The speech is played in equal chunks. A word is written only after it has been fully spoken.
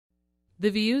The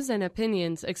views and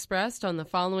opinions expressed on the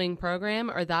following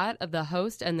program are that of the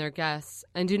host and their guests,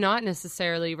 and do not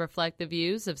necessarily reflect the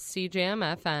views of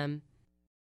CJAM FM.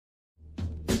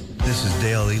 This is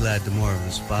Dale Elad Demore of the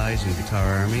Spies and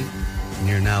Guitar Army, and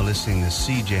you're now listening to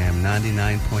CJAM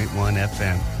 99.1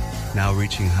 FM, now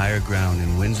reaching higher ground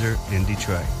in Windsor and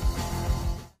Detroit.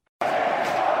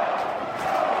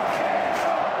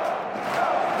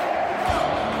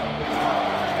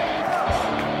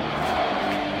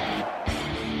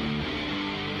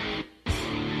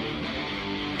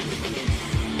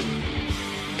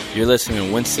 You're listening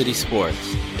to Win City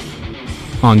Sports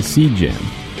on CJAM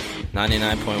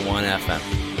 99.1 FM.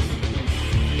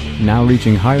 Now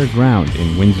reaching higher ground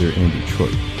in Windsor and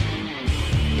Detroit.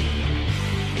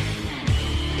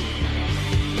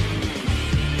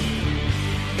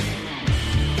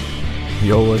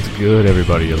 Yo, what's good,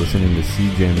 everybody? You're listening to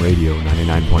CJAM Radio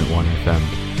 99.1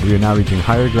 FM. We are now reaching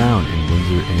higher ground in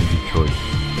Windsor and Detroit.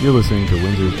 You're listening to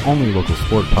Windsor's only local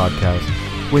sport podcast,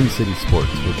 Win City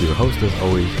Sports, with your host, as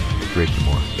always, Greg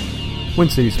Demore. Win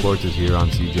City Sports is here on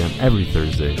CJAM every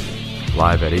Thursday,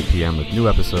 live at 8 p.m. with new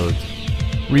episodes,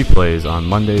 replays on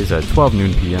Mondays at 12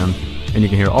 noon p.m., and you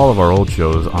can hear all of our old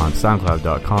shows on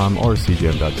SoundCloud.com or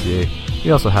CJAM.ca.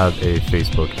 We also have a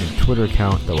Facebook and Twitter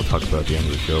account that we'll talk about at the end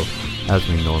of the show, as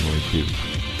we normally do.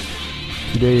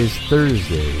 Today is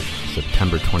Thursday,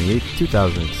 September 28th,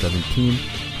 2017,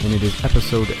 and it is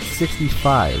episode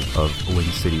 65 of Win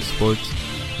City Sports.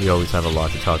 We always have a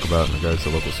lot to talk about in regards to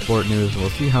local sport news.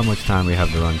 We'll see how much time we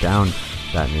have to run down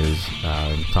that news.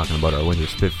 Talking about our Windsor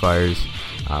Spitfires,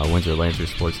 Windsor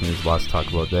Lancers sports news, lots to talk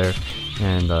about there,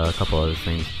 and a couple other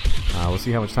things. We'll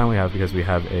see how much time we have because we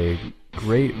have a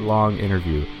great long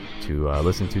interview to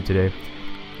listen to today.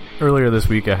 Earlier this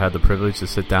week, I had the privilege to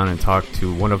sit down and talk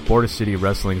to one of Border City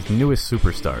Wrestling's newest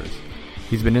superstars.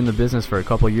 He's been in the business for a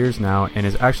couple years now and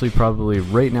is actually probably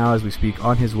right now as we speak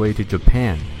on his way to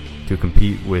Japan to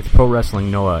compete with Pro Wrestling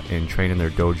Noah and train in their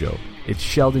dojo. It's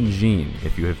Sheldon Jean.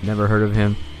 If you have never heard of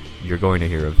him, you're going to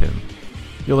hear of him.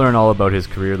 You'll learn all about his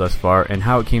career thus far and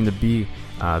how it came to be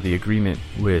the agreement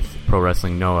with Pro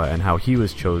Wrestling Noah and how he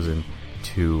was chosen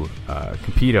to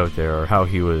compete out there, or how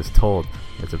he was told.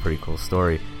 It's a pretty cool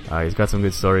story. He's got some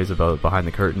good stories about behind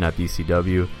the curtain at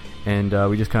BCW, and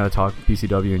we just kind of talk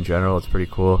BCW in general. It's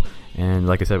pretty cool. And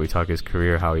like I said, we talk his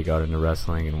career, how he got into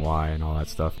wrestling and why and all that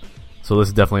stuff. So this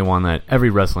is definitely one that every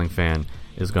wrestling fan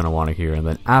is going to want to hear. And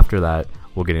then after that,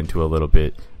 we'll get into a little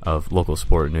bit of local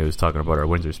sport news, talking about our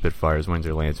Windsor Spitfires,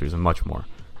 Windsor Lancers, and much more.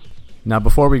 Now,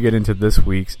 before we get into this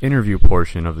week's interview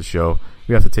portion of the show,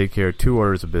 we have to take care of two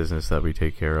orders of business that we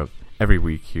take care of every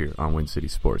week here on Win City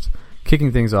Sports.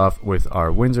 Kicking things off with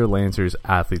our Windsor Lancers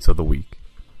Athletes of the Week.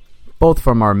 Both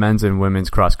from our men's and women's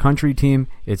cross-country team,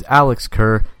 it's Alex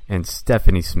Kerr and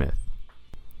Stephanie Smith.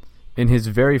 In his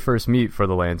very first meet for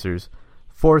the Lancers,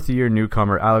 fourth-year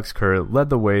newcomer Alex Kerr led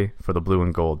the way for the blue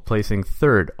and gold, placing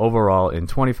third overall in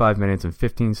 25 minutes and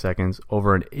 15 seconds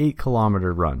over an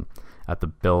 8-kilometer run at the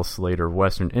Bill Slater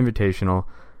Western Invitational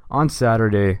on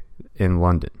Saturday in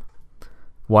London.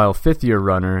 While fifth-year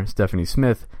runner Stephanie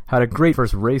Smith had a great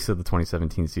first race of the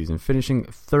 2017 season, finishing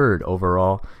third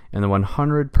overall in the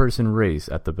 100-person race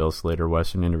at the Bill Slater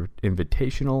Western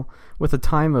Invitational with a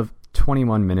time of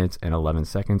 21 minutes and 11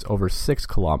 seconds over 6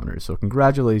 kilometers. So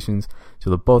congratulations to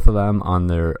the both of them on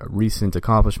their recent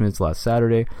accomplishments last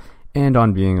Saturday and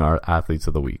on being our Athletes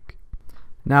of the Week.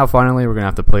 Now finally, we're going to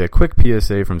have to play a quick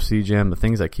PSA from CJAM, the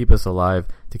things that keep us alive,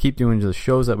 to keep doing the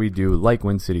shows that we do like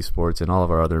Win City Sports and all of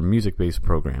our other music-based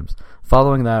programs.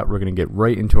 Following that, we're going to get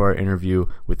right into our interview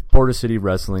with Border City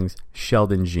Wrestling's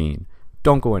Sheldon Jean.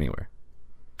 Don't go anywhere.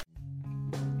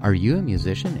 Are you a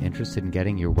musician interested in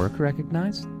getting your work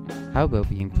recognized? How about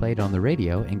being played on the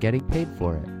radio and getting paid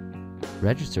for it?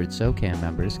 Registered SOCAN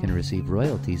members can receive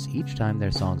royalties each time their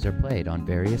songs are played on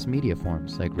various media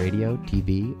forms like radio,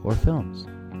 TV, or films.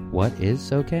 What is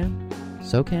SOCAN?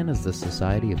 SOCAN is the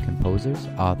Society of Composers,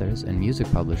 Authors, and Music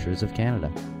Publishers of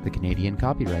Canada, the Canadian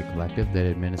copyright collective that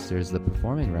administers the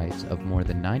performing rights of more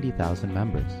than 90,000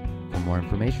 members. For more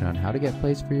information on how to get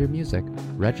placed for your music,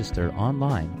 register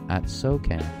online at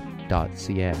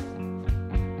socan.ca.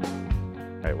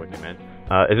 Alright, wicked, man.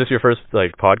 Is this your first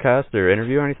podcast or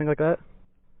interview or anything like that?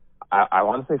 I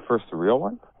want to say first real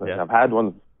one. Yeah. I've had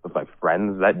ones with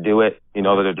friends that do it, that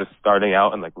are just starting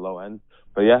out and low end.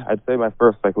 But yeah, I'd say my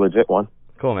first legit one.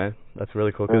 Cool, man. That's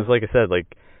really cool. Because like I said,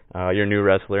 you're a new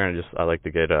wrestler, and I like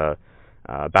to get a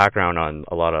background on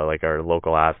a lot of our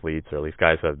local athletes, or at least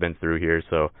guys that have been through here.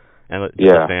 So, and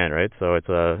just a fan, right? So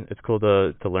it's cool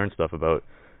to learn stuff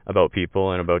about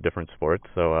people and about different sports.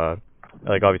 So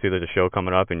like obviously there's a show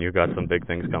coming up, and you've got some big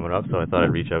things coming up, so I thought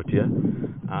I'd reach out to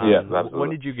you. Yeah, absolutely. When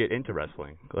did you get into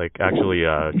wrestling? Like actually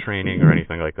training or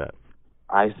anything like that?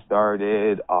 I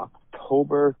started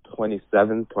October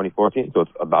 27th, 2014, so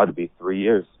it's about to be 3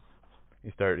 years.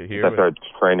 You started here? I started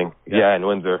training. Yeah, in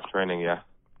Windsor, training, yeah.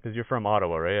 Because you're from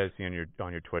Ottawa, right? I see on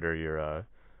your Twitter your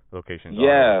location's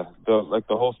Yeah, the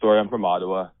whole story, I'm from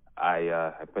Ottawa.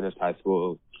 I finished high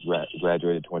school,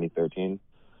 graduated 2013.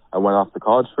 I went off to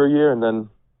college for a year, and then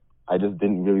I just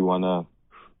didn't really want to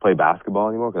play basketball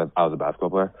anymore because I was a basketball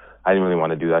player. I didn't really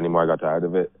want to do that anymore. I got tired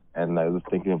of it, and I was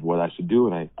thinking of what I should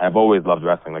do, and I've always loved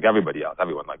wrestling, like everybody else.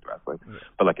 Everyone liked wrestling,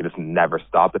 but like it just never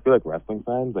stopped. I feel like wrestling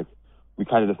fans, like we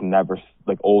kind of just never,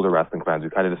 like older wrestling fans, we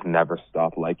kind of just never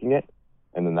stop liking it,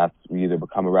 and then that's we either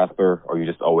become a wrestler or you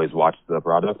just always watch the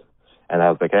product. And I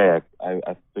was like, hey,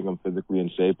 I think I'm physically in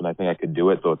shape, and I think I could do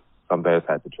it, so it's something I just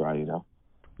had to try, you know.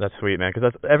 That's sweet, man,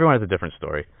 because everyone has a different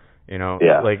story, you know.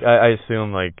 Yeah. Like I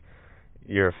assume like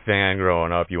you're a fan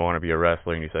growing up, you want to be a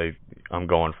wrestler, and you say I'm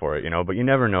going for it, you know. But you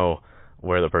never know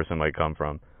where the person might come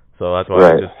from, so that's why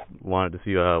I just wanted to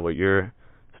see what your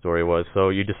story was. So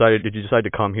did you decide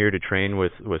to come here to train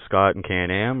with Scott and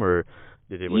Can-Am, or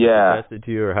was it suggested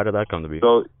to you, or how did that come to be?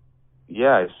 So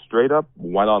yeah, I straight up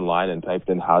went online and typed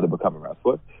in how to become a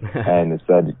wrestler, and it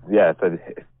said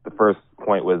the first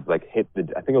point was like I think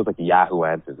it was like Yahoo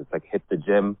Answers. It's like hit the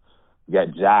gym,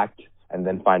 get jacked, and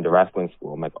then find a wrestling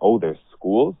school. I'm like, oh, there's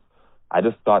schools? I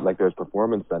just thought like there's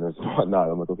performance centers and whatnot.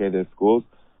 I'm like, okay, there's schools.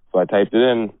 So I typed it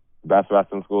in, best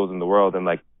wrestling schools in the world, and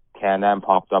like Can-Am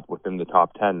popped up within the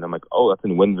top 10. And I'm like, oh, that's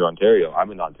in Windsor, Ontario.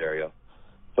 I'm in Ontario.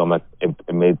 So I'm like,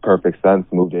 it made perfect sense,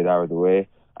 moved 8 hours away.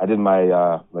 I did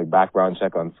my background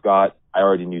check on Scott. I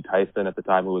already knew Tyson at the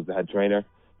time, who was the head trainer.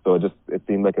 So it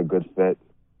seemed like a good fit.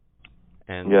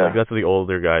 And like, that's what the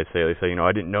older guys say. They say, you know,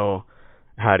 I didn't know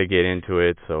how to get into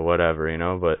it, so whatever, you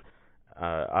know. But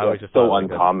I was just so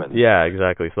uncommon. Yeah,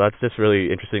 exactly. So that's just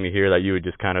really interesting to hear that you would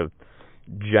just kind of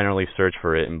generally search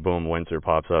for it, and boom, Windsor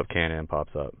pops up, Can-Am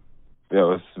pops up. Yeah, it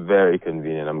was very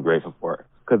convenient. I'm grateful for it.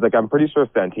 Because like I'm pretty sure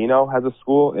Santino has a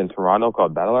school in Toronto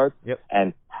called Battle Arts. Yep.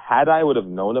 And had I would have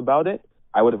known about it,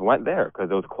 I would have went there because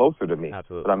it was closer to me.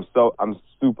 Absolutely. But I'm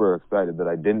super excited that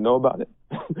I didn't know about it.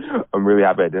 I'm really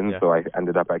happy I didn't. So I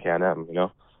ended up at Can-Am, you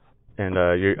know. And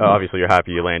you're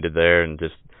happy you landed there. And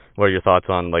just what are your thoughts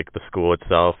on like the school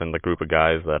itself and the group of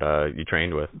guys that you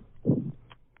trained with?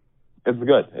 It's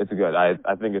good. It's good.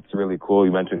 I think it's really cool.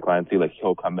 You mentioned Clancy, like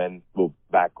he'll come in. Well,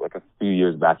 back like a few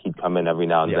years back, he'd come in every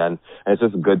now and then, and it's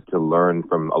just good to learn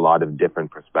from a lot of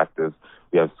different perspectives.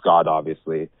 We have Scott,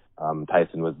 obviously.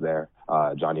 Tyson was there.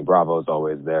 Johnny Bravo's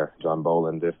always there. John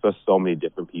Boland. There's just so many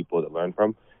different people to learn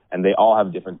from, and they all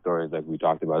have different stories, like we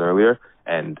talked about earlier,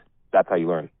 and that's how you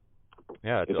learn.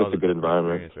 Yeah, it's just a good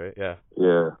environment, right? Yeah.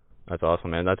 Yeah. That's awesome,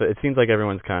 man. It seems like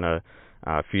everyone's kind of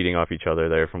feeding off each other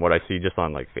there, from what I see just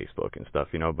on like Facebook and stuff,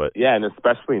 you know. But yeah, and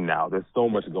especially now, there's so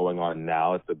much going on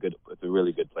now. It's a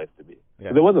really good place to be. Yeah.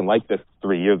 It wasn't like this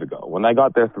 3 years ago. When I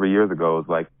got there 3 years ago, it was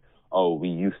like, oh, we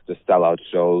used to sell out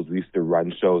shows, we used to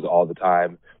run shows all the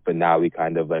time, but now we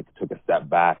kind of like took a step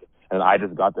back. And I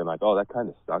just got there and like, oh, that kind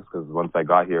of sucks, because once I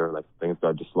got here, like things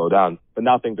started to slow down. But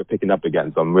now things are picking up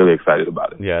again, so I'm really excited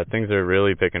about it. Yeah, things are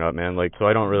really picking up, man. Like, so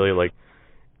I don't really like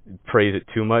praise it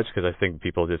too much, because I think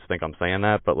people just think I'm saying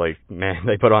that, but like, man,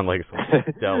 they put on like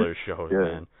some stellar shows,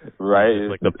 man. Right.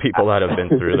 Just, like the people that have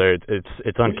been through there,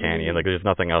 it's uncanny, and like there's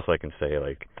nothing else I can say.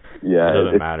 Like, yeah, it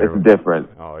doesn't matter. It's different.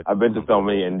 Oh, I've been to so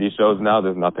many indie shows now.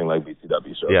 There's nothing like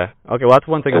BCW shows. Yeah. Okay. Well, that's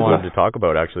one thing I wanted to talk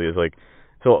about actually. Is like,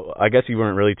 so I guess you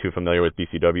weren't really too familiar with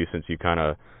BCW since you kind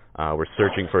of were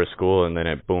searching for a school, and then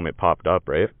it popped up,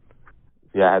 right?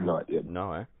 Yeah, I had no idea.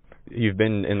 No, eh? You've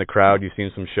been in the crowd, you've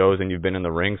seen some shows, and you've been in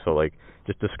the ring. So, like,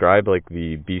 just describe like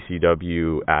the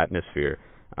BCW atmosphere,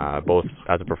 both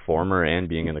as a performer and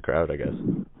being in the crowd, I guess.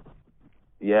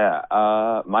 Yeah,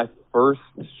 my first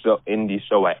indie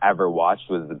show I ever watched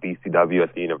was the BCW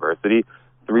at the university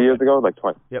 3 years ago, like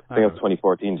I think it was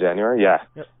 2014 January.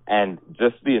 Yeah, and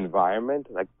just the environment,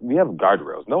 like we have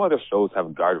guardrails. No other shows have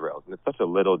guardrails, and it's such a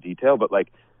little detail, but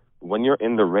like when you're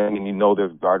in the ring and you know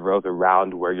there's guardrails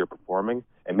around where you're performing,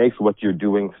 it makes what you're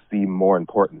doing seem more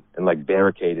important and like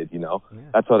barricaded, you know? Yeah.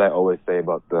 That's what I always say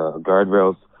about the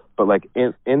guardrails. But like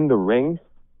in the ring,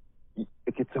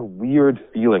 it's a weird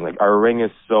feeling. Like our ring is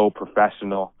so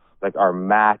professional. Like our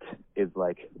mat is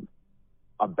like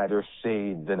a better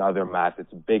shade than other mats.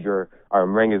 It's bigger. Our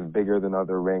ring is bigger than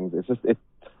other rings.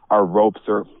 Our ropes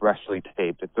are freshly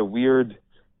taped. It's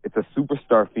a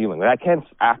superstar feeling. Like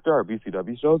after our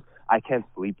BCW shows, I can't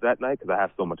sleep that night because I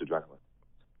have so much adrenaline.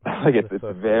 Like it's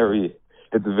very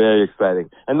exciting.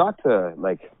 And not to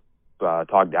like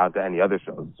talk down to any other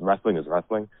shows. Wrestling is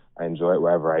wrestling. I enjoy it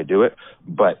wherever I do it,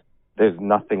 but there's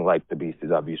nothing like the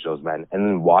BCW shows, man. And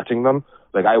then watching them,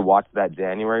 like I watched that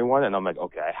January one, and I'm like,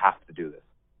 okay, I have to do this.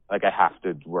 Like I have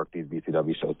to work these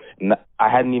BCW shows. And I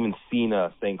hadn't even seen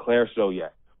a St. Clair show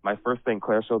yet. My first St.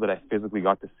 Clair show that I physically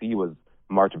got to see was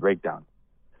March Breakdown.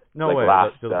 No like way.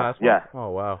 Last, the past one? Yeah. Oh,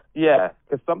 wow. Yeah,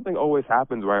 because something always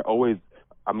happens where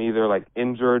I'm either like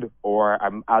injured or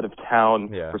I'm out of town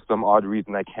for some odd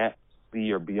reason. I can't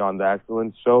see or be on the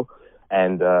Excellence show.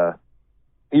 And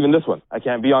even this one, I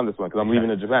can't be on this one because I'm leaving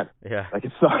to Japan. Yeah. Like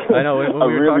it sucks. I know. When I'm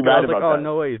we were really talking, I mad was like, about oh, that.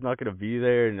 no way, he's not going to be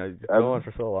there. And it's going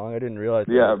for so long. I didn't realize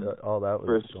all that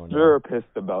was going on. For sure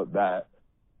pissed about that.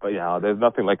 But yeah, there's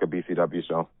nothing like a BCW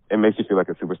show. It makes you feel like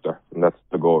a superstar, and that's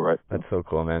the goal, right? That's so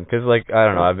cool, man. Because, like, I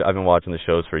don't know, I've been watching the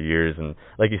shows for years, and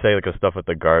like you say, like the stuff with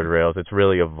the guardrails, it's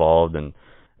really evolved, and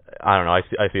I don't know,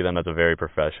 I see them as a very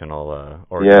professional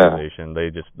organization.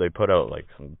 Yeah. They put out like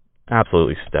some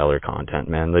absolutely stellar content,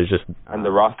 man. There's just and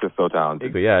the roster's so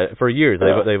talented. Yeah, for years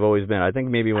they've always been. I think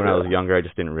maybe when I was younger, I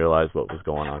just didn't realize what was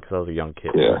going on because I was a young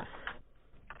kid. Yeah.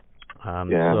 So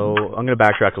I'm going to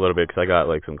backtrack a little bit because I got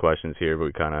like some questions here, but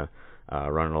we kind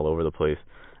of running all over the place.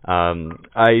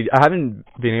 I haven't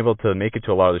been able to make it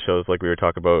to a lot of the shows like we were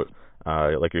talking about,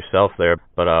 like yourself there,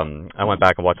 but I went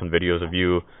back and watched some videos of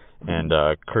you and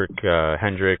Kirk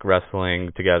Hendrick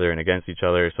wrestling together and against each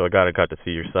other, so I got to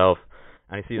see yourself.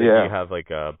 And I see that you have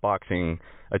like a boxing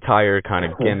attire kind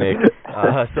of gimmick,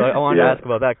 so I wanted to ask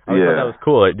about that. I thought that was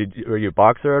cool. Were you a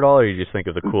boxer at all, or you just think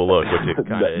it was a cool look, which it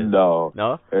kind of is?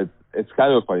 No? It's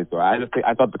kind of a funny story.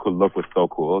 I thought the look was so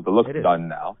cool. The look's done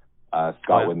now.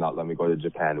 Scott would not let me go to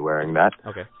Japan wearing that.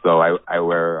 Okay. So I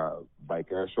wear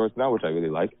biker shorts now, which I really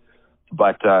like.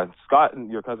 But Scott and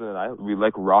your cousin and I, we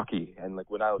like Rocky. And like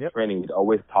when I was training, we'd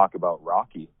always talk about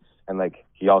Rocky. And like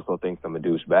he also thinks I'm a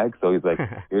douchebag. So he's like,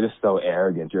 you're just so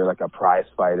arrogant. You're like a prize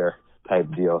fighter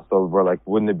type deal. So we're like,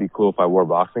 wouldn't it be cool if I wore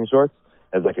boxing shorts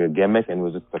as like a gimmick and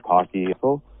was just a cocky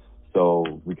asshole? So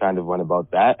we kind of went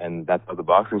about that, and that's how the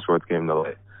boxing shorts came to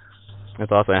light.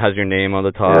 That's awesome. It has your name on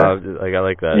the top. Yeah. Like I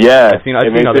like that. Yeah. I've seen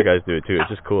other guys do it too. It's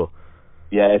just cool.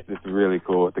 Yeah, it's really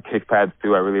cool. With the kick pads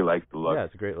too, I really like the look. Yeah,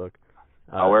 it's a great look.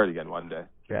 I'll wear it again one day.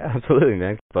 Yeah, absolutely,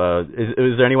 man.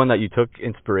 Is there anyone that you took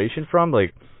inspiration from?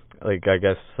 Like I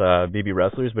guess maybe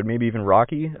wrestlers, but maybe even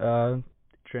Rocky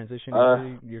transition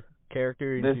into your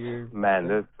character.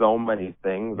 There's so many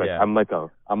things. Like I'm like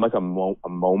a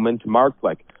moment mark.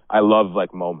 Like I love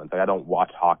like moments. Like I don't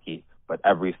watch hockey, but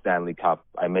every Stanley Cup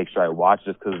I make sure I watch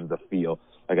just because of the feel.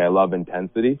 Like I love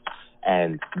intensity,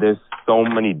 and there's so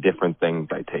many different things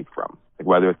I take from. Like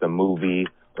whether it's a movie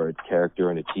or a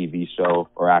character in a TV show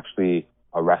or actually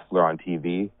a wrestler on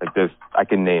TV. Like I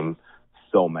can name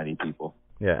so many people.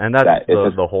 Yeah, and that's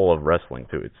the whole of wrestling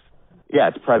too.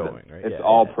 It's present. Going, right? It's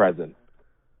all present.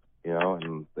 You know,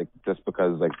 and like just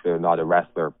because like they're not a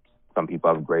wrestler, some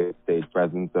people have great stage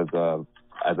presence as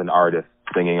an artist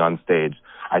singing on stage.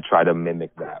 I try to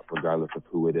mimic that regardless of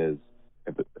who it is.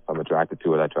 If I'm attracted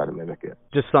to it, I try to mimic it.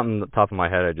 Just something at the top of my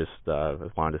head I just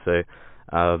wanted to say.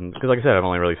 Because like I said, I've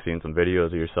only really seen some videos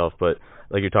of yourself, but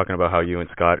like you're talking about how you and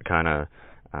Scott kind of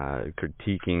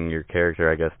critiquing your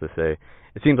character, I guess to say.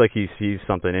 It seems like he sees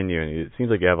something in you, and it seems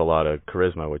like you have a lot of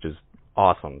charisma, which is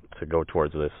awesome to go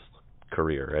towards this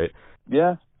career, right?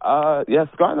 Yeah.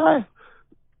 Scott and I,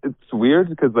 it's weird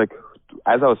because like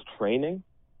as I was training,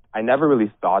 I never really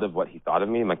thought of what he thought of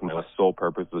me. Like my sole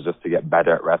purpose was just to get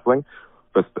better at wrestling.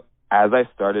 But as I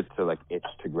started to like itch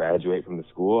to graduate from the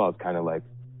school, I was kind of like,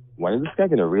 when is this guy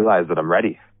going to realize that I'm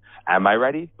ready? Am I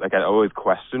ready? Like I always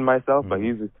question myself, but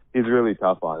he's really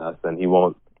tough on us, and he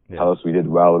won't tell us we did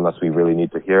well unless we really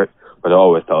need to hear it. But he'll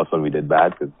always tell us when we did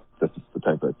bad because that's just the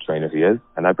type of trainer he is,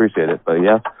 and I appreciate it. But we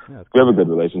have a good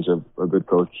relationship, a good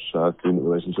coach-student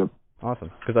relationship.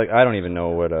 Awesome, because like I don't even know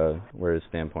where his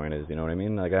standpoint is. You know what I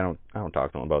mean? Like I don't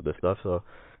talk to him about this stuff. So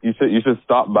you should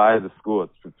stop by the school.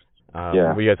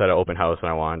 We guys had an open house and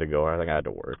I wanted to go. I think I had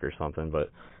to work or something, but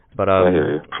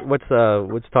let's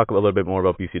talk a little bit more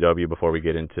about BCW before we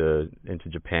get into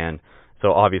Japan.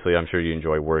 So obviously, I'm sure you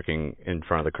enjoy working in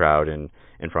front of the crowd and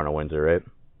in front of Windsor, right?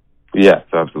 Yes,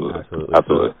 absolutely.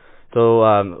 So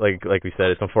like we said,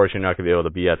 it's unfortunate not to be able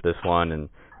to be at this one,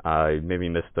 and maybe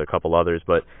missed a couple others.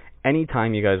 But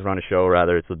anytime you guys run a show,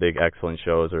 rather it's the big excellent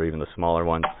shows or even the smaller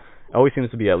ones, it always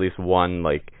seems to be at least one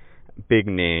like big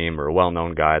name or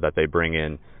well-known guy that they bring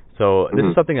in. So this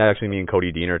is something that actually me and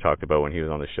Cody Diener talked about when he was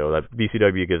on the show, that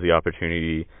BCW gives the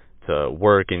opportunity to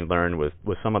work and learn with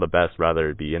some of the best, rather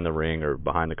it be in the ring or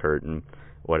behind the curtain,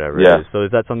 whatever it is. So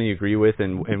is that something you agree with?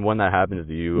 And when that happens,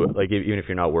 do you, like, even if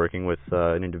you're not working with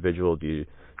an individual, do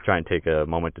try and take a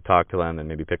moment to talk to them and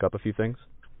maybe pick up a few things?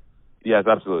 Yes,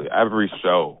 absolutely. Every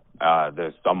show,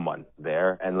 there's someone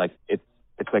there, and like it's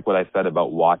like what I said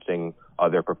about watching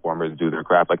other performers do their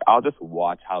craft. Like I'll just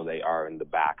watch how they are in the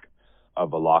back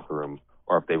of a locker room,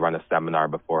 or if they run a seminar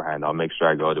beforehand, I'll make sure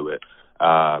I go to it.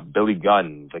 Billy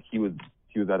Gunn, like he was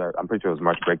at I'm pretty sure it was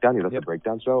March Breakdown. He was at the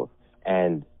Breakdown show,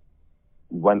 and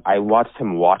when I watched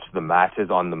him watch the matches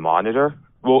on the monitor,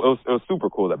 well, it was super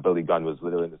cool that Billy Gunn was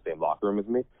literally in the same locker room as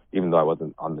me, even though I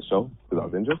wasn't on the show because I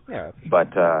was injured. Yeah.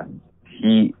 But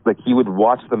he would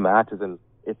watch the matches, and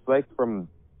it's like from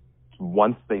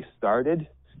once they started,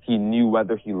 he knew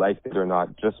whether he liked it or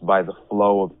not just by the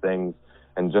flow of things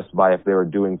and just by if they were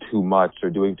doing too much or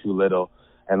doing too little.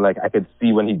 And like I could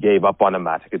see when he gave up on a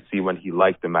match, I could see when he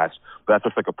liked the match. But that's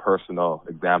just like a personal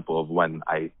example of when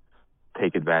I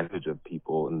take advantage of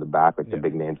people in the back, like the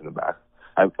big names in the back.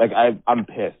 I'm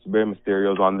pissed. Rey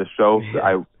Mysterio's on the show.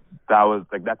 Yeah.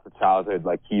 That's a childhood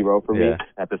like hero for me.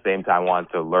 At the same time, I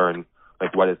want to learn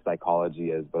like what his psychology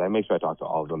is, but I make sure I talk to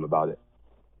all of them about it.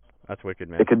 That's wicked,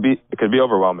 man. It could be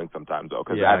overwhelming sometimes though,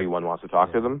 because everyone wants to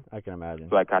talk to them. I can imagine.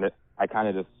 So I kind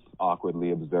of just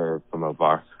awkwardly observe from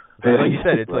afar. Like you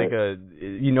said, it's like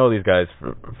these guys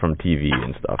from TV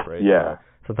and stuff, right? Yeah.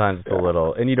 So sometimes it's a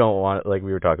little, and you don't want, like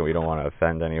we were talking, we don't want to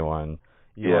offend anyone.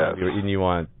 You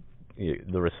want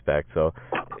the respect. So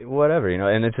whatever,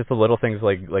 and it's just the little things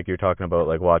like you're talking about,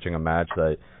 like watching a match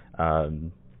that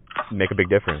make a big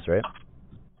difference, right?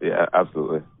 Yeah,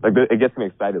 absolutely. Like it gets me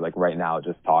excited, like right now,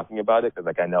 just talking about it, because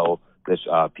like I know this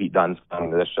Pete Dunne's coming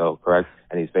to this show, correct?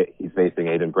 And he's facing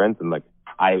Aiden Prince, and like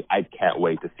I can't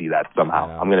wait to see that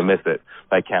somehow. I'm gonna miss it,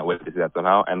 but I can't wait to see that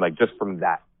somehow. And like just from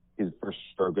that, he's for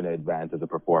sure gonna advance as a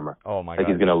performer. Oh my God!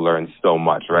 Like he's gonna learn so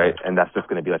much, right? And that's just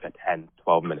gonna be like a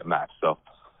 10-12 minute match. So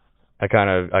I kind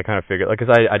of figured, like,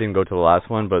 because I didn't go to the last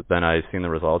one, but then I seen the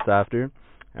results after,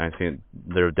 and I seen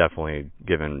they're definitely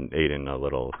giving Aiden a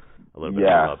little bit of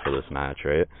love for this match,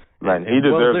 right? Man, he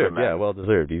deserves it, man. Yeah, well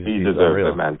deserved. He deserves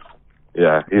unreal. it, man.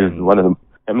 Yeah, he's one of the,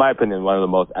 in my opinion, one of the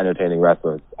most entertaining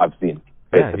wrestlers I've seen.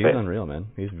 Yeah, he's unreal, man.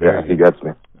 He's very he gets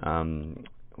me.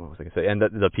 What was I gonna say? And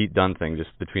the Pete Dunne thing,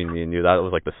 just between me and you, that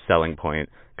was like the selling point,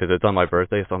 because it's on my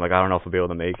birthday, so I'm like, I don't know if I'll be able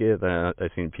to make it. Then I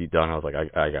seen Pete Dunne, I was like,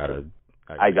 I gotta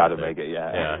make it.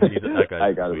 Yeah, that guy's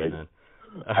I gotta make it.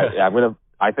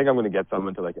 I think I'm gonna get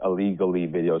someone to like illegally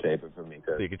videotape it for me,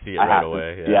 cause so you can see it right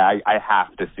away. I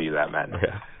have to see that, man.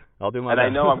 Yeah. I'll do my best. I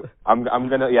know I'm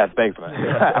gonna thanks, man.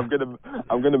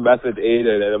 I'm gonna message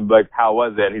Aiden and I'm like, how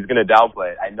was it? And he's gonna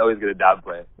downplay it. I know he's gonna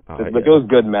downplay it. It was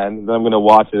good, man. Then I'm gonna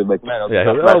watch it. Like, man,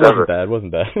 it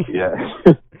wasn't bad.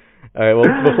 Yeah. All right.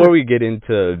 Well, before we get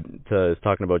into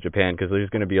talking about Japan, because there's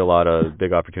going to be a lot of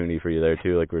big opportunity for you there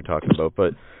too, like we were talking about.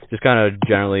 But just kind of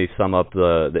generally sum up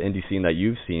the indie scene that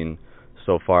you've seen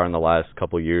so far in the last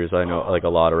couple of years. I know like a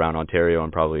lot around Ontario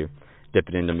and probably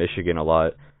dipping into Michigan a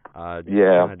lot. Kind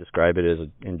of describe it as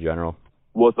in general.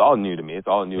 Well, it's all new to me. It's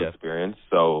all a new experience.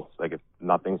 So like,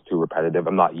 nothing's too repetitive.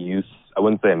 I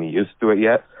wouldn't say I'm used to it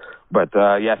yet. But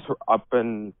up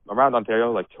and around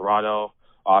Ontario, like Toronto,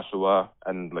 Oshawa,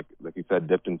 and like you said,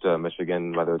 dipped into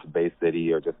Michigan, whether it's Bay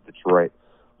City or just Detroit.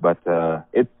 But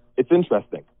it's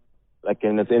interesting.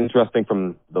 And it's interesting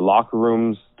from the locker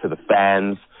rooms to the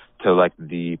fans to like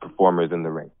the performers in the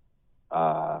ring.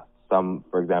 Some,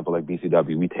 for example, like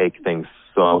BCW, we take things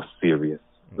so seriously.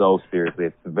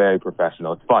 It's very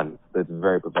professional. It's fun, but it's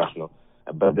very professional.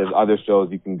 But there's other shows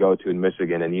you can go to in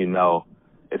Michigan, and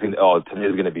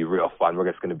today's going to be real fun. We're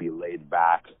just going to be laid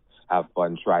back, have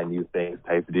fun, try new things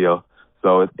type deal.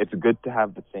 So it's good to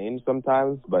have the change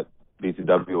sometimes, but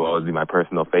BCW will always be my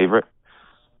personal favorite.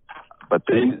 But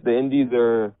the indies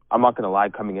are, I'm not going to lie,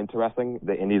 coming into wrestling,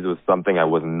 the indies was something I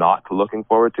was not looking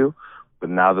forward to. But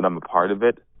now that I'm a part of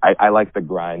it, I like the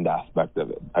grind aspect of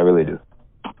it. I really do.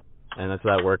 And that's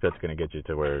that work that's going to get you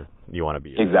to where you want to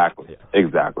be. Right? Exactly. Yeah.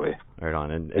 Exactly. Right on.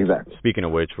 And exactly. Speaking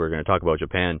of which, we're going to talk about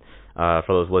Japan. For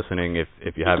those listening,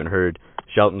 if you haven't heard,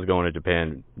 Sheldon's going to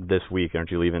Japan this week.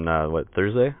 Aren't you leaving,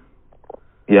 Thursday?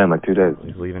 Yeah, in like 2 days.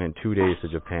 He's leaving in 2 days to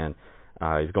Japan.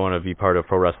 He's going to be part of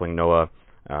Pro Wrestling Noah.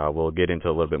 We'll get into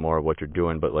a little bit more of what you're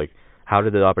doing, but like, how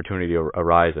did the opportunity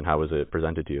arise and how was it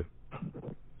presented to you?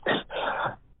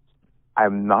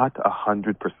 I'm not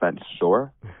 100%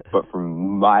 sure, but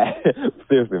from my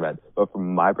seriously, man. But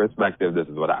from my perspective, this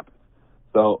is what happened.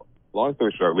 So, long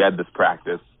story short, we had this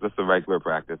practice, just a regular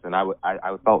practice, and I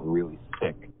felt really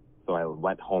sick, so I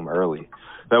went home early.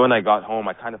 Then when I got home,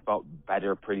 I kind of felt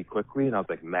better pretty quickly, and I was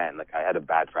like, man, like I had a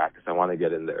bad practice. I want to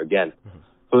get in there again. Mm-hmm.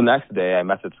 So the next day, I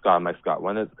messaged Scott. I'm like, Scott,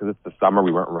 because it's the summer,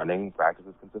 we weren't running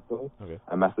practices consistently. Okay.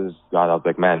 I messaged Scott. I was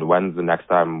like, man, when's the next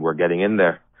time we're getting in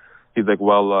there? he's like,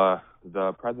 well,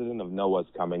 the president of NOAA's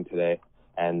coming today,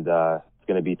 and it's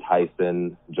going to be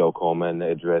Tyson, Joe Coleman,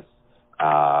 Idris,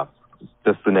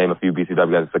 just to name a few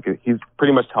BCW guys. It's like, he's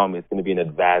pretty much telling me it's going to be an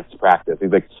advanced practice.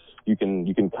 He's like, you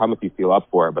can come if you feel up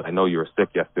for it, but I know you were sick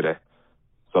yesterday.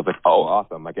 So I was like, oh,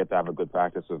 awesome. I get to have a good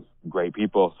practice with great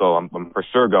people, so I'm for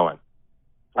sure going.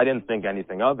 I didn't think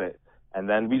anything of it. And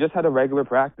then we just had a regular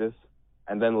practice.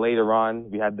 And then later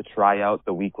on, we had the tryout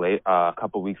a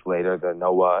couple weeks later, the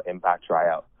NOAA Impact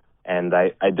tryout. And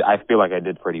I feel like I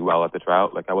did pretty well at the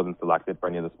tryout. Like, I wasn't selected for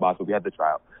any of the spots, but we had the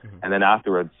tryout. Mm-hmm. And then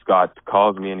afterwards, Scott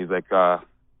calls me and he's like, I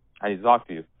need to talk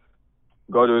to you.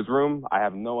 Go to his room. I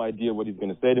have no idea what he's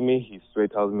going to say to me. He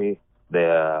straight tells me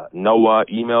the NOAA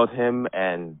emailed him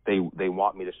and they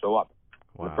want me to show up.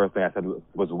 Wow. The first thing I said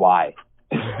was why?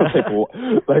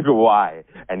 like why?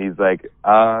 And he's like,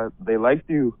 they liked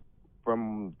you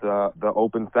from the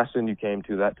open session you came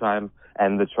to that time,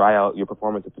 and the tryout, your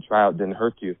performance at the tryout didn't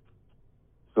hurt you.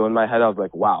 So in my head, I was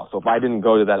like, wow. So if I didn't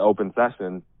go to that open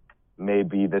session,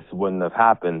 maybe this wouldn't have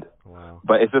happened. Wow.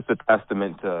 But it's just a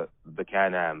testament to the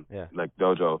Can-Am, like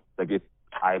dojo. Like,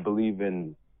 I believe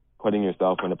in putting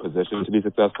yourself in a position to be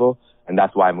successful, and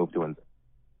that's why I moved to Windsor.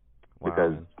 Wow.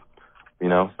 Because, you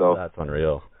know, so that's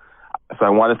unreal. So I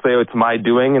want to say it's my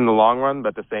doing in the long run, but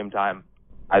at the same time,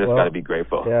 I just got to be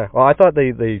grateful. Yeah. Well, I thought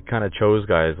they kind of chose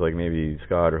guys like maybe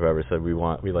Scott or whoever said we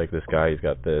like this guy, he's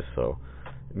got this, so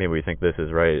maybe we think this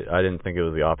is right. I didn't think it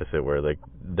was the opposite, where like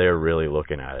they're really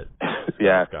looking at it.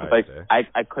 Yeah. Like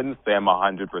I couldn't say I'm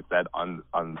 100% on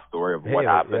the story of what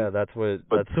happened. Yeah, that's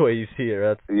the way you see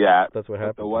it. That's what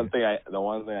happened. The one thing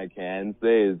I can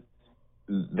say is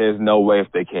there's no way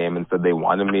if they came and said they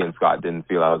wanted me and Scott didn't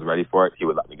feel I was ready for it, he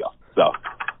would let me go. So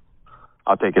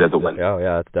I'll take it as a win. Oh,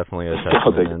 yeah, it's definitely a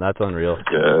testament, and that's unreal.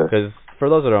 Because for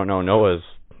those that don't know, NOAA's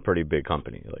a pretty big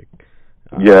company, like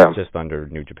just under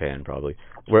New Japan probably.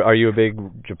 Are you a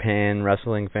big Japan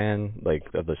wrestling fan, like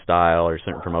of the style or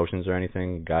certain promotions or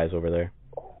anything, guys over there?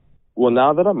 Well,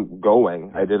 now that I'm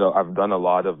going, I've done a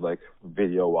lot of like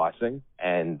video watching,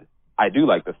 and I do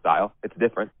like the style. It's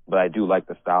different, but I do like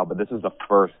the style. But this is the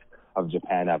first of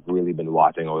Japan I've really been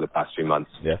watching over the past 3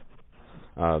 months. Yeah.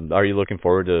 Are you looking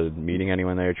forward to meeting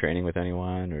anyone there, training with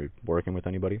anyone, or working with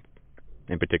anybody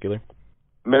in particular?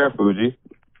 Marufuji,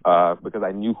 because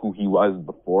I knew who he was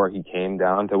before he came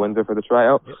down to Windsor for the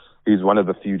tryout. Yep. He's one of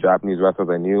the few Japanese wrestlers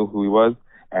I knew who he was,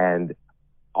 and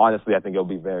honestly, I think it'll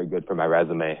be very good for my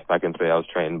resume if I can say I was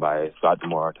trained by Scott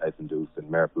Demore, Tyson Deuce,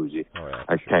 and Marufuji. Oh,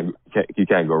 yeah, you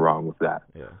can't go wrong with that.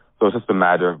 Yeah. So it's just a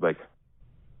matter of like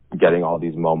getting all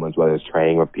these moments, whether it's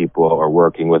training with people or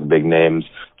working with big names,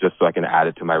 just so I can add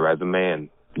it to my resume and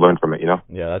learn from it, you know?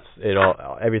 Yeah, that's it.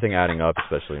 Everything adding up,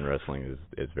 especially in wrestling,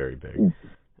 is very big.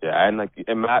 Yeah, and like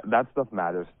that stuff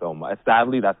matters so much.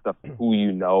 Sadly, that stuff, who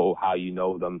you know, how you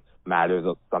know them, matters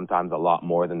sometimes a lot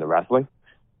more than the wrestling.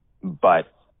 But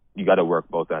you got to work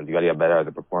both ends. You got to get better as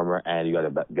a performer, and you got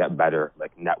to get better,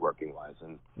 like networking wise.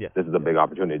 And this is a big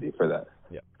opportunity for that.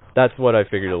 Yeah. That's what I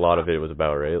figured a lot of it was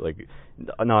about, right? Like,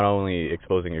 not only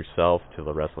exposing yourself to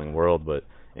the wrestling world, but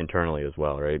internally as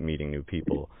well, right? Meeting new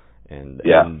people and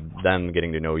them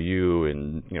getting to know you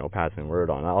and, you know, passing word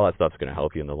on. All that stuff's going to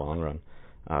help you in the long run.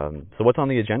 So what's on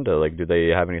the agenda? Like, do they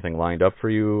have anything lined up for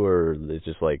you, or is it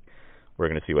just like, we're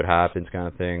going to see what happens kind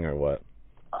of thing, or what?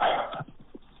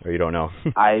 Or you don't know?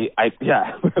 I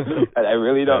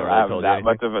really don't have that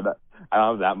much of I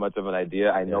don't have that much of an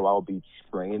idea. I know I'll be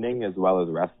training as well as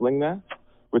wrestling there,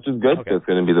 which is good. Okay. It's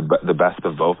going to be the best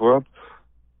of both worlds.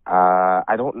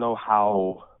 I don't know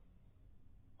how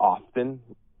often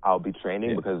I'll be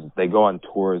training because they go on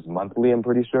tours monthly, I'm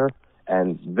pretty sure.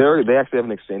 And they actually have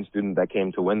an exchange student that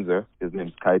came to Windsor. His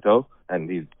name's Kaito, and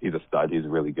he's a stud. He's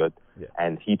really good. Yeah.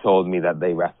 And he told me that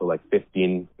they wrestle like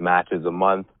 15 matches a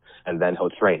month, and then he'll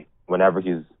train whenever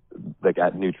he's like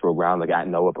at neutral ground, like at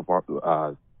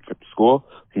NOAA school.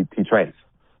 He trains.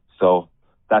 So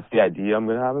that's the idea I'm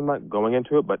gonna have going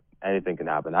into it. But anything can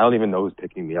happen. I don't even know who's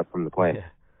picking me up from the plane.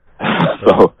 Yeah.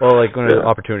 Well, like when an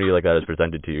opportunity like that is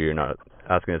presented to you, you're not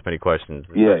asking as many questions.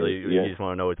 You just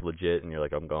want to know it's legit, and you're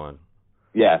like, I'm going.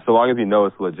 Yeah, so long as you know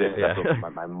it's legit. Yeah. That's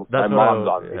what my mom's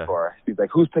on me for. She's like,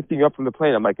 who's picking you up from the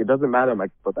plane? I'm like, it doesn't matter. I'm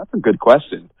like, but that's a good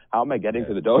question. How am I getting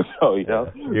to the dojo, you know?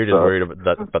 You're just worried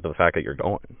about the fact that you're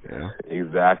going. You know?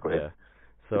 Exactly. Yeah.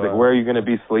 So, like, where are you going to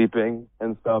be sleeping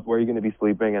and stuff? Where are you going to be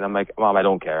sleeping? And I'm like, Mom, I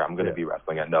don't care. I'm going to be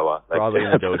wrestling at NOAA. Like, probably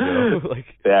in the dojo.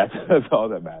 That's all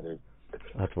that matters.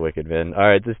 That's wicked, man. All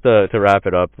right, just to wrap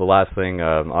it up, the last thing,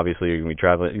 obviously, you're going to be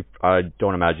traveling. I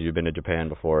don't imagine you've been to Japan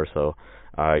before, so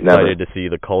Excited to see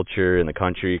the culture in the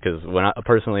country, because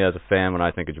personally as a fan, when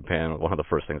I think of Japan, one of the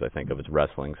first things I think of is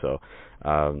wrestling. So,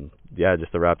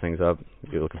 just to wrap things up,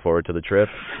 you're looking forward to the trip?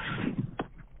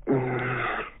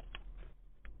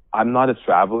 I'm not a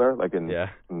traveler. Like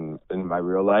in my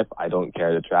real life, I don't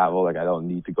care to travel. Like I don't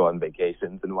need to go on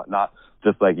vacations and whatnot.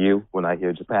 Just like you, when I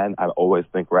hear Japan, I always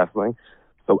think wrestling.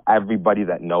 So everybody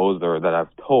that knows or that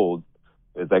I've told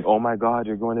is like, oh my God,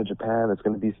 you're going to Japan. It's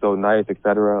going to be so nice,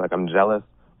 etc. Like I'm jealous,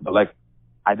 but like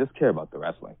I just care about the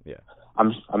wrestling. Yeah.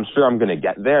 I'm sure I'm going to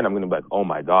get there and I'm going to be like, oh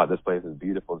my God, this place is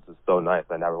beautiful. This is so nice.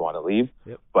 I never want to leave.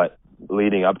 Yep. But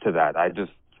leading up to that, I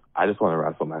just want to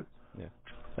wrestle, man. Yeah.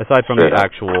 Aside from the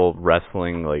actual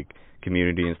wrestling like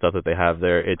community and stuff that they have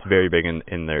there, it's very big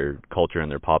in their culture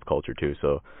and their pop culture too.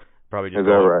 So probably just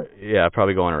right? Yeah,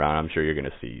 probably going around, I'm sure you're going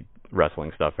to see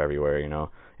wrestling stuff everywhere,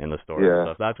 in the stores and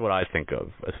stuff. That's what I think of.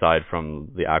 Aside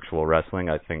from the actual wrestling,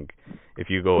 I think if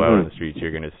you go out in the streets,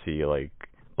 you're going to see like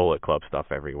Bullet Club stuff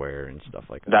everywhere and stuff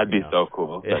like that. That'd be so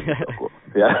cool. That'd be so cool.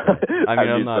 Yeah. I mean,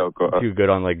 I'm not too good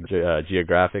on like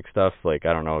geographic stuff. Like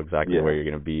I don't know exactly where you're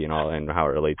going to be and all, and how it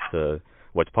relates to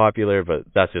what's popular, but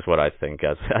that's just what I think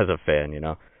as a fan,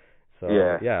 So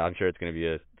I'm sure it's going to be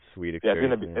a sweet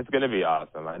experience. It's going to be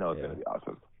awesome. I know it's going to be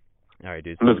awesome. All right,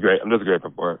 dude. I'm just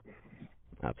grateful for it.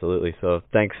 Absolutely. So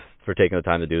thanks for taking the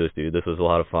time to do this, dude. This was a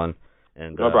lot of fun.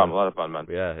 And no problem. A lot of fun, man.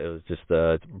 Yeah, it was just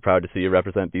proud to see you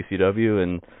represent BCW,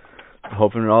 and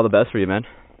hoping all the best for you, man.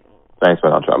 Thanks,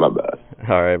 man. I'll try my best.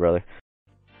 All right, brother.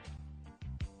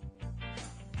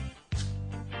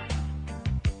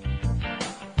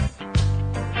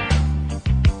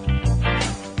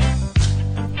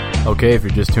 Okay, if you're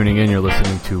just tuning in, you're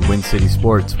listening to Win City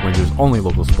Sports, Windsor's only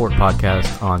local sport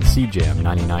podcast on CJAM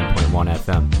 99.1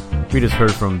 FM. We just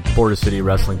heard from Border City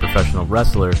Wrestling professional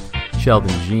wrestler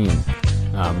Sheldon Jean.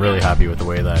 I'm really happy with the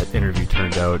way that interview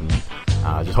turned out, and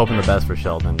just hoping the best for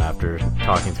Sheldon after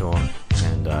talking to him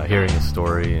and hearing his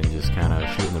story and just kind of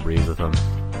shooting the breeze with him.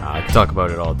 I could talk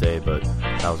about it all day, but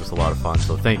that was just a lot of fun.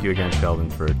 So thank you again, Sheldon,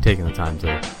 for taking the time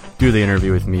to do the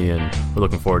interview with me, and we're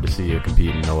looking forward to see you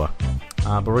compete in NOAH.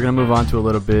 But we're going to move on to a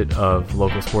little bit of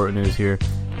local sport news here.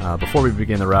 Before we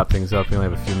begin to wrap things up, we only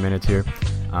have a few minutes here.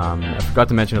 I forgot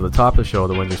to mention at the top of the show,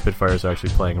 the Windsor Spitfires are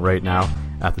actually playing right now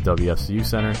at the WFCU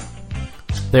Center.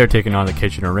 They're taking on the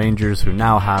Kitchener Rangers, who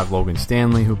now have Logan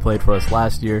Stanley, who played for us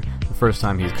last year, the first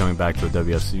time he's coming back to the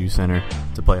WFCU Center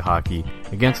to play hockey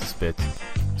against the Spits.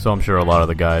 So I'm sure a lot of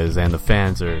the guys and the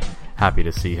fans are happy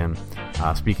to see him.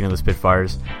 Speaking of the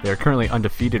Spitfires, they're currently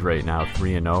undefeated right now,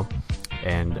 3-0.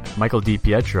 And Michael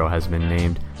DiPietro has been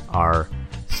named our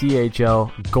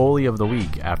CHL Goalie of the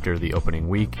Week after the opening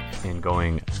week and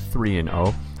going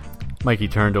 3-0. Mikey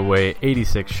turned away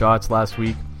 86 shots last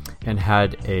week and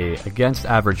had a against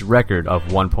average record of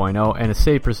 1.0 and a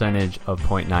save percentage of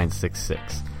 .966.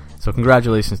 So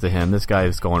congratulations to him. This guy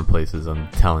is going places, I'm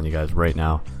telling you guys right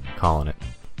now, calling it.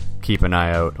 Keep an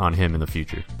eye out on him in the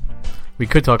future. We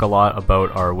could talk a lot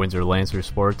about our Windsor Lancer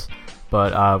sports,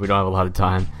 but we don't have a lot of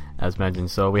time, as mentioned.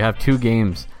 So we have two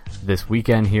games this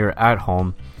weekend here at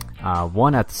home.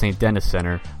 One at the St. Denis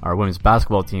Center. Our women's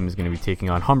basketball team is going to be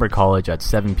taking on Humber College at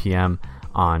 7 p.m.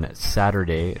 on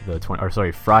Friday,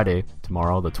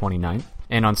 tomorrow, the 29th.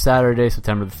 And on Saturday,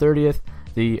 September the 30th,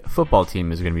 the football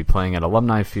team is going to be playing at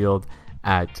Alumni Field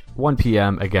at 1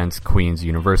 p.m. against Queen's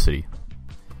University.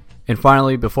 And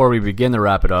finally, before we begin to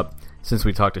wrap it up, since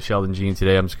we talked to Sheldon Jean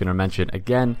today, I'm just going to mention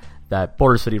again that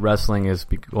Border City Wrestling is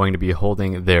going to be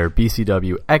holding their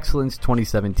BCW Excellence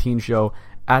 2017 show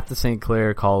at the St.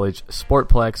 Clair College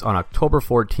Sportplex on October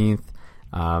 14th.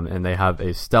 And they have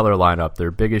a stellar lineup,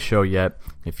 their biggest show yet.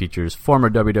 It features former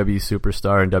WWE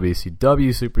superstar and WCW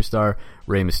superstar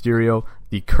Rey Mysterio,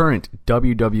 the current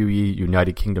WWE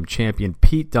United Kingdom champion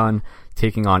Pete Dunne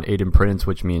taking on Aiden Prince,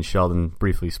 which me and Sheldon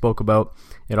briefly spoke about.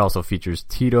 It also features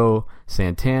Tito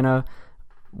Santana,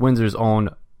 Windsor's own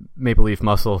Maple Leaf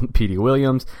Muscle Petey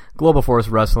Williams, Global Force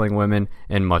Wrestling Women,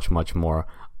 and much, much more.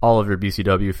 All of your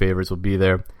BCW favorites will be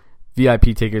there.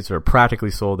 VIP tickets are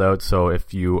practically sold out, so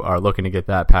if you are looking to get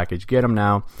that package, get them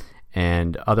now.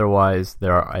 And otherwise,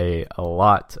 there are a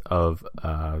lot of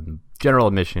general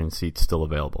admission seats still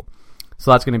available.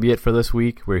 So that's going to be it for this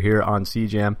week. We're here on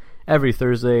CJAM every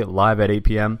Thursday, live at 8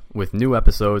 p.m. with new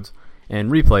episodes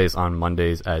and replays on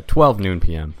Mondays at 12 noon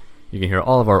p.m. You can hear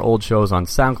all of our old shows on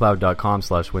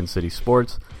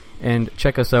soundcloud.com/WinCitySports, and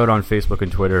check us out on Facebook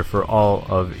and Twitter for all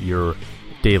of your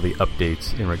daily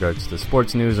updates in regards to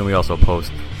sports news, and we also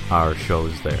post our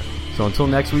shows there. So until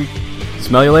next week,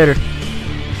 smell you later.